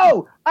saying,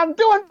 yo, I'm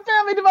doing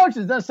family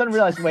devotions. Then suddenly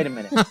realize, wait a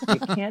minute, you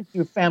can't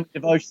do family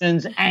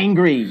devotions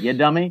angry, you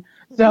dummy.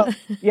 So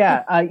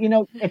yeah,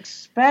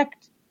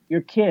 expect your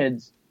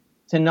kids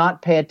to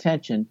not pay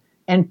attention,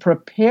 and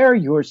prepare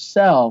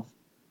yourself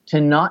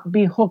to not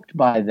be hooked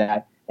by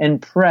that,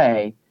 and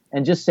pray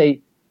and just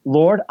say,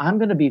 Lord, I'm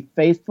going to be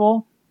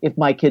faithful if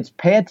my kids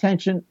pay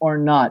attention or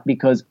not,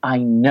 because I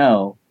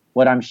know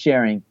what I'm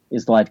sharing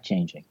is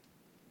life-changing.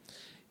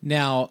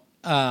 Now,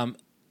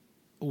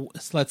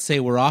 let's say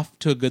we're off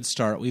to a good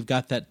start. We've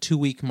got that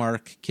 2-week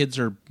mark. Kids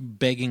are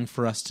begging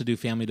for us to do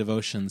family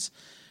devotions.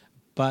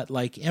 But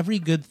like every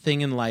good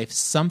thing in life,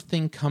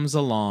 something comes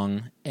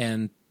along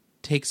and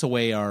takes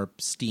away our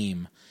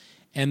steam.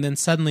 And then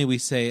suddenly we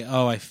say,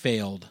 oh, I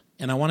failed,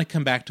 and I want to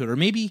come back to it. Or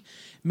maybe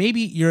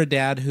you're a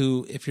dad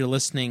who, if you're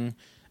listening,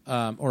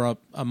 or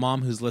a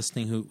mom who's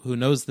listening who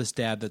knows this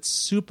dad that's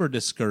super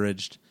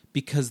discouraged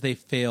because they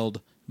failed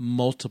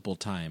multiple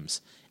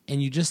times.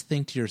 And you just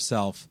think to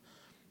yourself,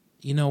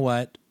 you know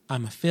what?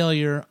 I'm a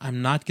failure.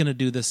 I'm not going to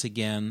do this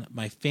again.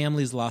 My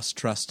family's lost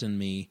trust in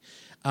me.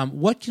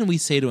 What can we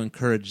say to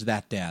encourage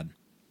that dad?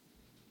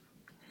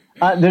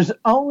 There's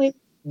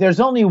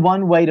only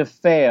one way to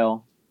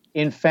fail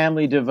in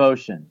family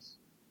devotions,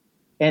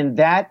 and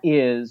that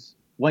is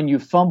when you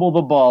fumble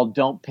the ball,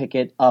 don't pick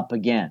it up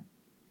again,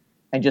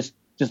 and just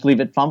leave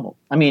it fumbled.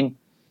 I mean,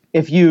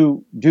 if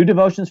you do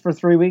devotions for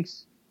 3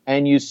 weeks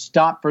and you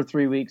stop for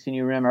 3 weeks and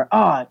you remember,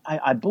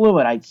 I blew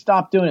it, I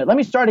stopped doing it, let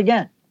me start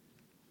again.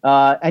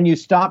 and you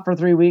stop for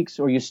 3 weeks,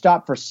 or you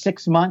stop for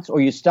 6 months,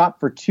 or you stop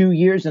for 2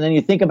 years, and then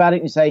you think about it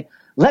and you say,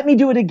 let me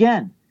do it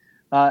again.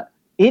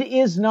 It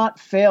is not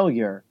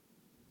failure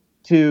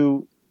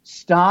to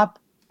stop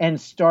and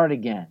start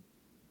again.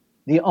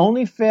 The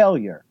only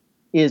failure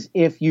is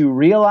if you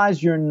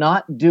realize you're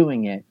not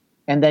doing it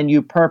and then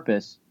you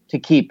purpose to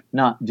keep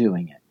not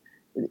doing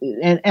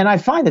it. And I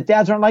find that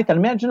dads aren't like that.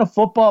 Imagine a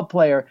football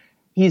player.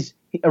 He's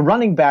a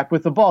running back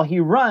with the ball. He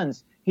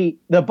runs.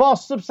 The ball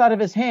slips out of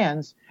his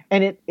hands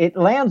and it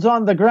lands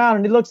on the ground,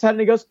 and he looks at it and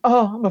he goes,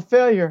 oh, I'm a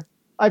failure.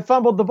 I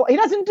fumbled the ball. He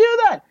doesn't do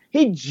that.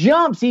 He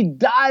jumps. He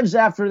dives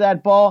after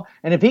that ball.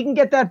 And if he can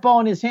get that ball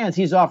in his hands,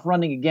 he's off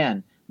running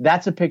again.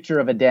 That's a picture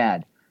of a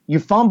dad. You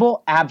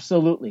fumble?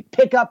 Absolutely.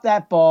 Pick up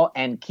that ball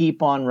and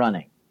keep on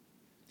running.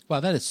 Wow,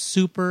 that is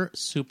super,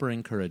 super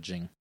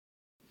encouraging.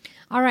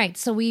 All right,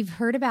 so we've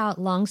heard about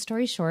Long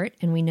Story Short,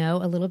 and we know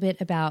a little bit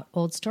about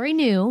Old Story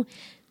New.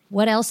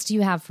 What else do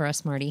you have for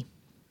us, Marty?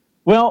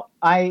 Well,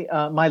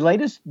 my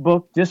latest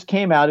book just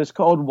came out. It's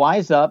called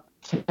Wise Up,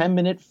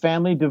 10-Minute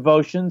Family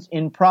Devotions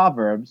in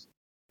Proverbs.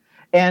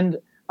 And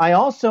I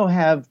also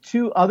have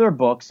 2 other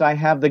books. I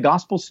have the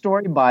Gospel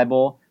Story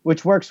Bible,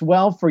 which works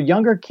well for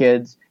younger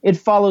kids. It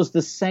follows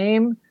the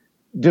same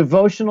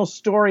devotional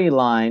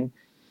storyline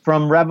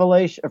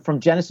from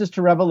Genesis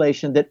to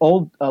Revelation that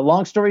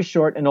Long Story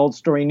Short and Old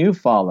Story New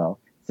follow.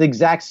 It's the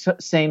exact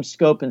same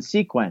scope and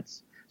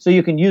sequence. So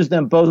you can use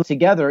them both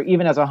together,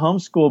 even as a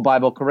homeschool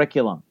Bible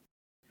curriculum.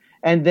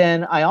 And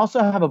then I also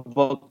have a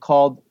book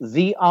called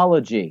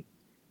Theology,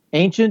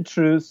 Ancient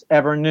Truths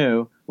Ever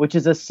New, which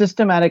is a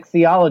systematic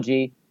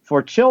theology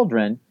for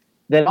children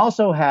that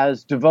also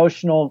has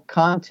devotional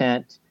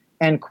content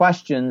and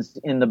questions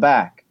in the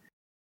back.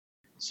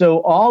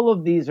 So all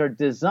of these are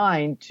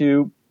designed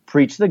to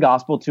preach the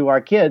gospel to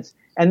our kids.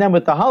 And then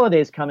with the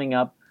holidays coming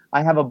up,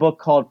 I have a book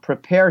called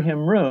Prepare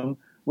Him Room,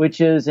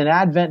 which is an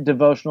Advent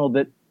devotional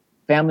that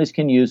families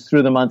can use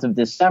through the month of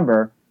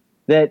December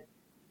that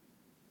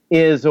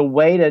is a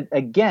way to,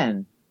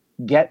 again,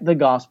 get the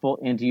gospel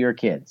into your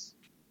kids.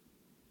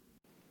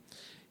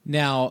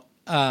 Now,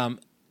 I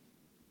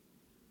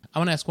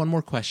want to ask one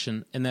more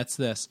question, and that's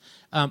this.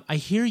 I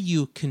hear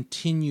you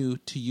continue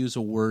to use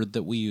a word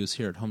that we use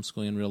here at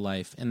Homeschooling in Real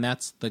Life, and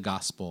that's the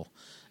gospel.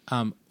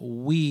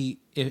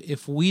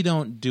 If we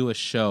don't do a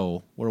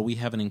show where we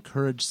haven't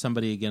encouraged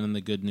somebody again in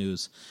the good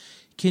news,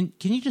 can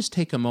you just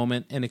take a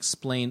moment and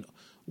explain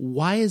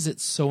why is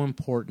it so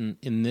important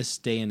in this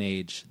day and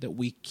age that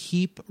we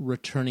keep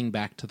returning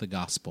back to the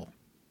gospel?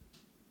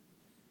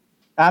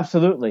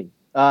 Absolutely.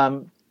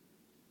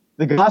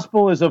 The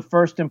gospel is of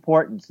first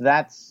importance.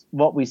 That's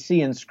what we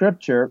see in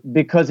Scripture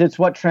because it's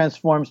what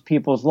transforms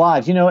people's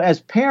lives. You know,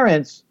 as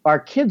parents, our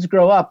kids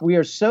grow up, we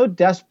are so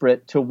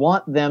desperate to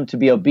want them to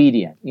be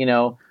obedient. You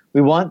know, we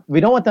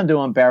don't want them to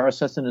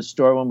embarrass us in the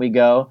store when we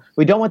go.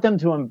 We don't want them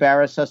to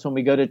embarrass us when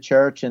we go to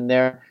church and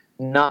they're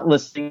not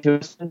listening to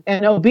us.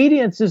 And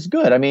obedience is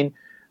good. I mean,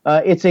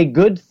 it's a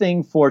good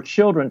thing for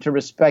children to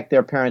respect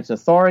their parents'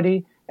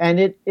 authority,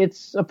 and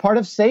it's a part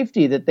of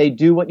safety that they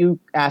do what you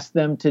ask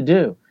them to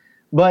do.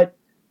 But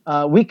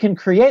we can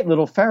create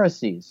little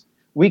Pharisees.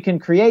 We can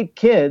create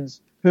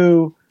kids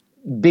who,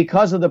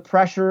 because of the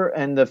pressure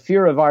and the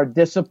fear of our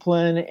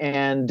discipline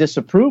and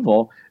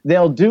disapproval,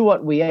 they'll do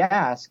what we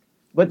ask.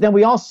 But then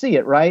we all see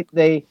it, right?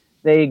 They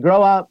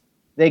grow up,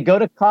 they go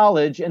to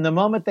college, and the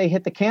moment they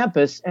hit the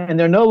campus and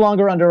they're no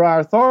longer under our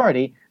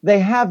authority, they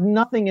have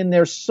nothing in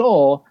their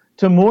soul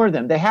to moor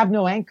them. They have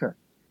no anchor.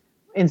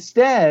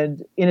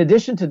 Instead, in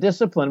addition to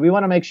discipline, we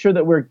want to make sure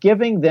that we're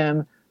giving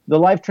them the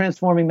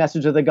life-transforming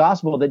message of the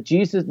gospel that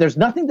there's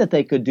nothing that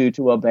they could do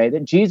to obey,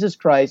 that Jesus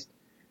Christ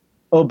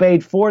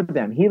obeyed for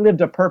them. He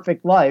lived a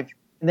perfect life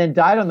and then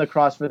died on the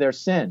cross for their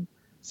sin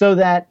so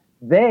that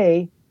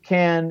they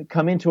can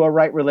come into a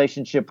right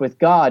relationship with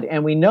God.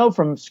 And we know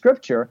from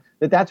Scripture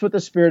that that's what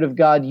the Spirit of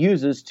God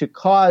uses to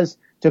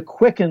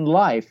quicken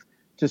life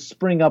to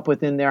spring up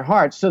within their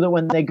hearts so that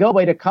when they go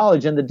away to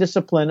college and the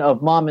discipline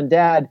of mom and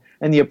dad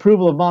and the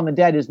approval of mom and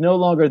dad is no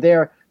longer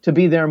there to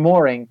be their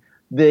mooring,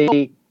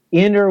 the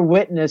inner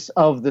witness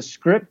of the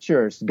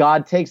Scriptures,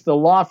 God takes the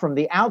law from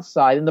the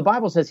outside, and the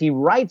Bible says He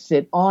writes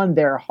it on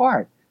their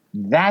heart.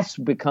 That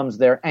becomes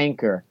their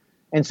anchor.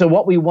 And so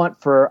what we want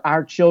for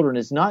our children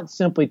is not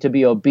simply to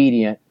be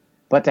obedient,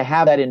 but to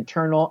have that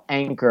internal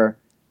anchor,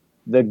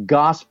 the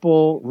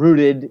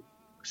gospel-rooted,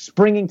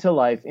 springing to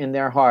life in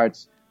their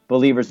hearts,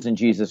 believers in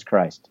Jesus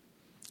Christ.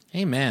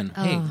 Amen.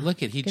 Hey,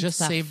 look it. He just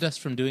stuff. saved us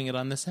from doing it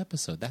on this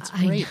episode. That's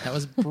great. That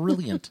was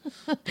brilliant.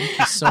 Thank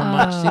you so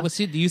much.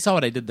 See, you saw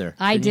what I did there.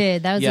 I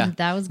did. That was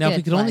now, good. if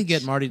we could only Fletch.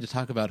 get Marty to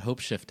talk about hope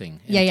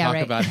shifting and talk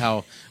right. about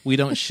how we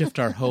don't shift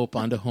our hope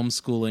onto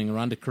homeschooling or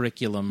onto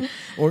curriculum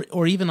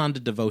or even onto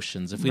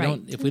devotions. If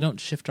we don't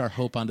shift our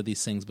hope onto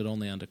these things, but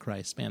only onto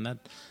Christ, man,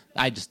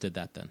 I just did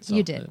that then. So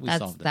You did. We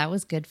solved it. That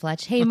was good,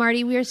 Fletch. Hey,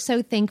 Marty, we are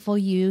so thankful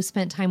you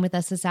spent time with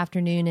us this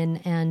afternoon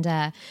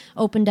and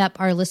opened up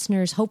our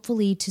listeners,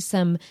 hopefully, to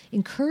some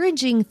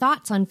encouraging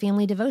thoughts on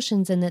family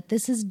devotions and that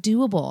this is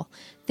doable.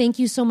 Thank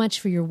you so much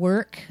for your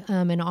work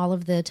and all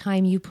of the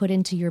time you put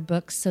into your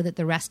books so that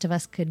the rest of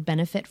us could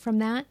benefit from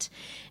that.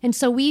 And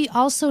so we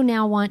also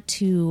now want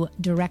to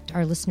direct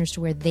our listeners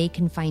to where they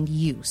can find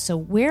you. So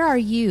where are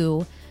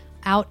you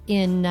out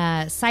in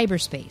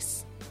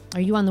cyberspace? Are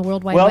you on the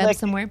World Wide Web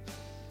somewhere?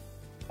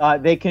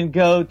 They can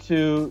go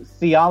to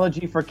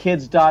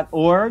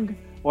theologyforkids.org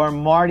or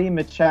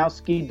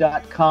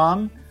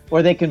martymachowski.com,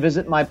 or they can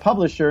visit my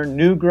publisher,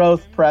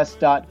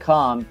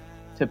 newgrowthpress.com,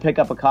 to pick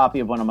up a copy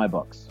of one of my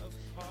books.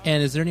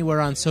 And is there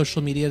anywhere on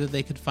social media that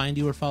they could find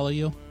you or follow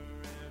you?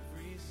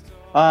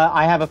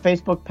 I have a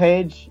Facebook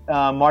page,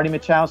 Marty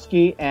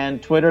Machowski,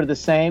 and Twitter the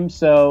same.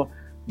 So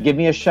give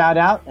me a shout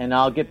out and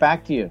I'll get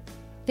back to you.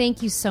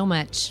 Thank you so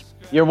much.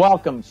 You're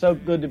welcome. So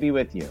good to be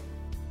with you.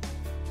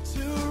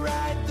 To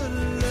write the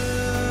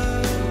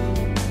love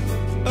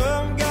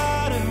of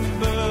God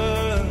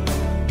above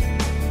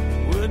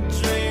would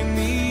drain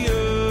the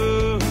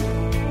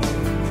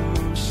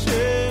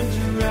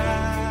ocean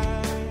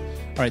dry.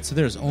 All right, so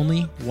there's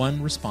only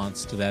one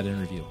response to that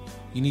interview.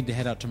 You need to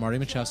head out to Marty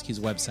Machowski's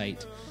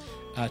website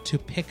to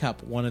pick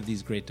up one of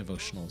these great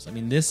devotionals. I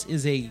mean, this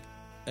is a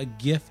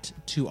gift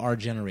to our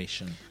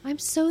generation. I'm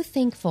so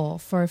thankful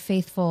for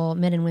faithful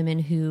men and women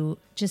who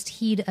just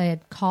heed a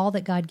call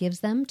that God gives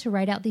them to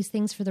write out these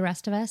things for the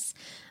rest of us.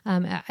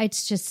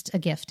 It's just a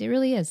gift. It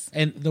really is.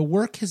 And the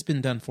work has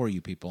been done for you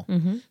people.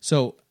 Mm-hmm.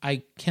 So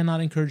I cannot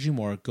encourage you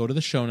more. Go to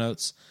the show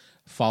notes,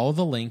 follow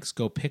the links,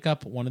 go pick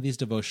up one of these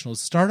devotionals.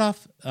 Start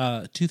off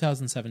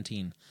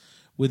 2017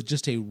 with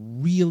just a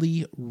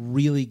really,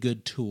 really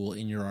good tool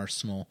in your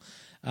arsenal.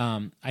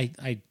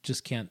 I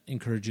just can't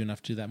encourage you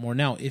enough to do that more.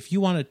 Now, if you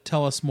want to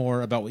tell us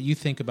more about what you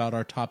think about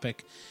our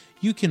topic,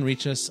 you can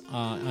reach us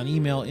on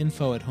email,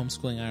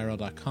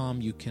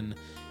 info@homeschoolingirl.com. You can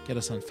get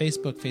us on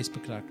Facebook,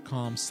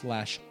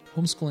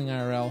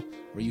 facebook.com/homeschoolingirl,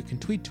 or you can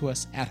tweet to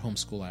us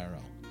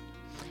 @homeschoolirl.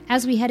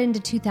 As we head into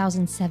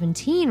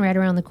 2017, right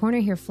around the corner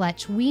here,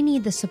 Fletch, we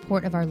need the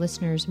support of our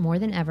listeners more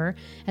than ever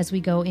as we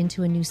go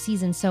into a new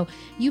season. So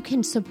you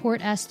can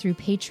support us through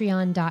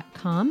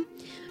patreon.com,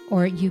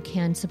 or you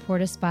can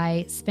support us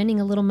by spending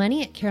a little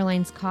money at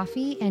Caroline's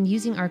Coffee and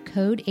using our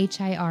code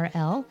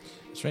HIRL.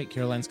 That's right,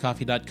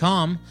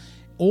 carolinescoffee.com.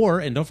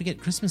 And don't forget,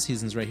 Christmas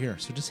season's right here.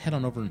 So just head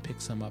on over and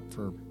pick some up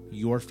for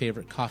your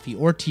favorite coffee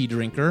or tea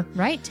drinker.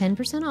 Right,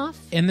 10% off.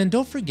 And then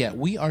don't forget,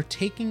 we are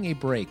taking a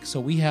break. So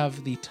we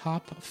have the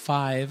top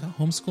 5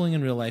 Homeschooling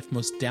in Real Life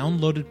most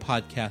downloaded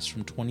podcasts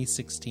from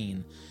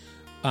 2016.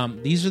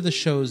 These are the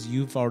shows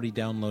you've already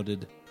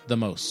downloaded the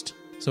most.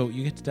 So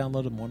you get to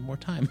download them one more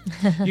time.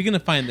 You're going to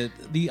find that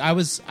I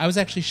was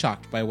actually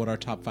shocked by what our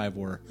top 5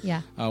 were.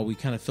 Yeah. We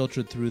kind of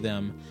filtered through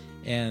them.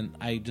 And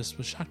I just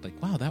was shocked, like,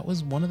 wow, that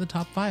was one of the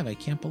top 5. I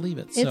can't believe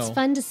it. It's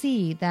fun to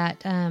see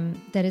that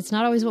that it's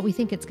not always what we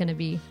think it's going to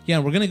be. Yeah,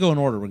 and we're going to go in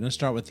order. We're going to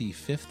start with the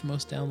 5th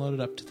most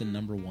downloaded up to the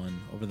number 1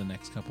 over the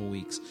next couple of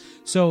weeks.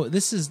 So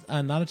this is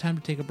not a time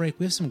to take a break.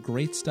 We have some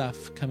great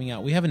stuff coming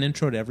out. We have an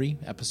intro to every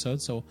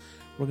episode, so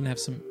we're going to have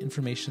some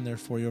information there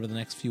for you over the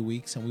next few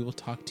weeks, and we will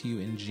talk to you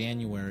in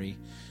January.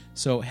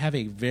 So have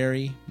a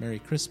very Merry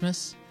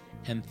Christmas,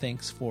 and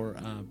thanks for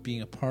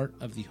being a part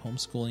of the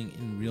Homeschooling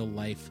in Real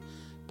Life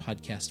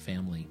podcast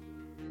family.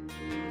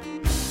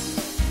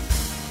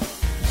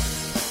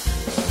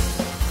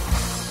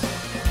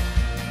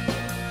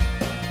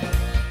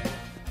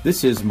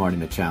 This is Marty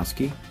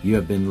Machowski. You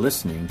have been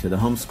listening to the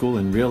Homeschool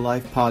in Real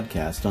Life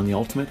podcast on the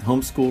Ultimate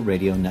Homeschool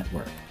Radio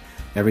Network.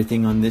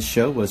 Everything on this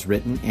show was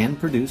written and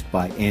produced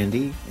by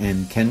Andy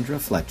and Kendra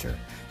Fletcher.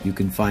 You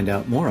can find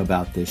out more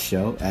about this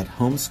show at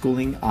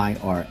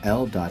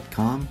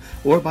homeschoolingirl.com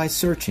or by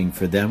searching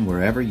for them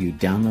wherever you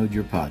download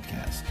your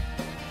podcast.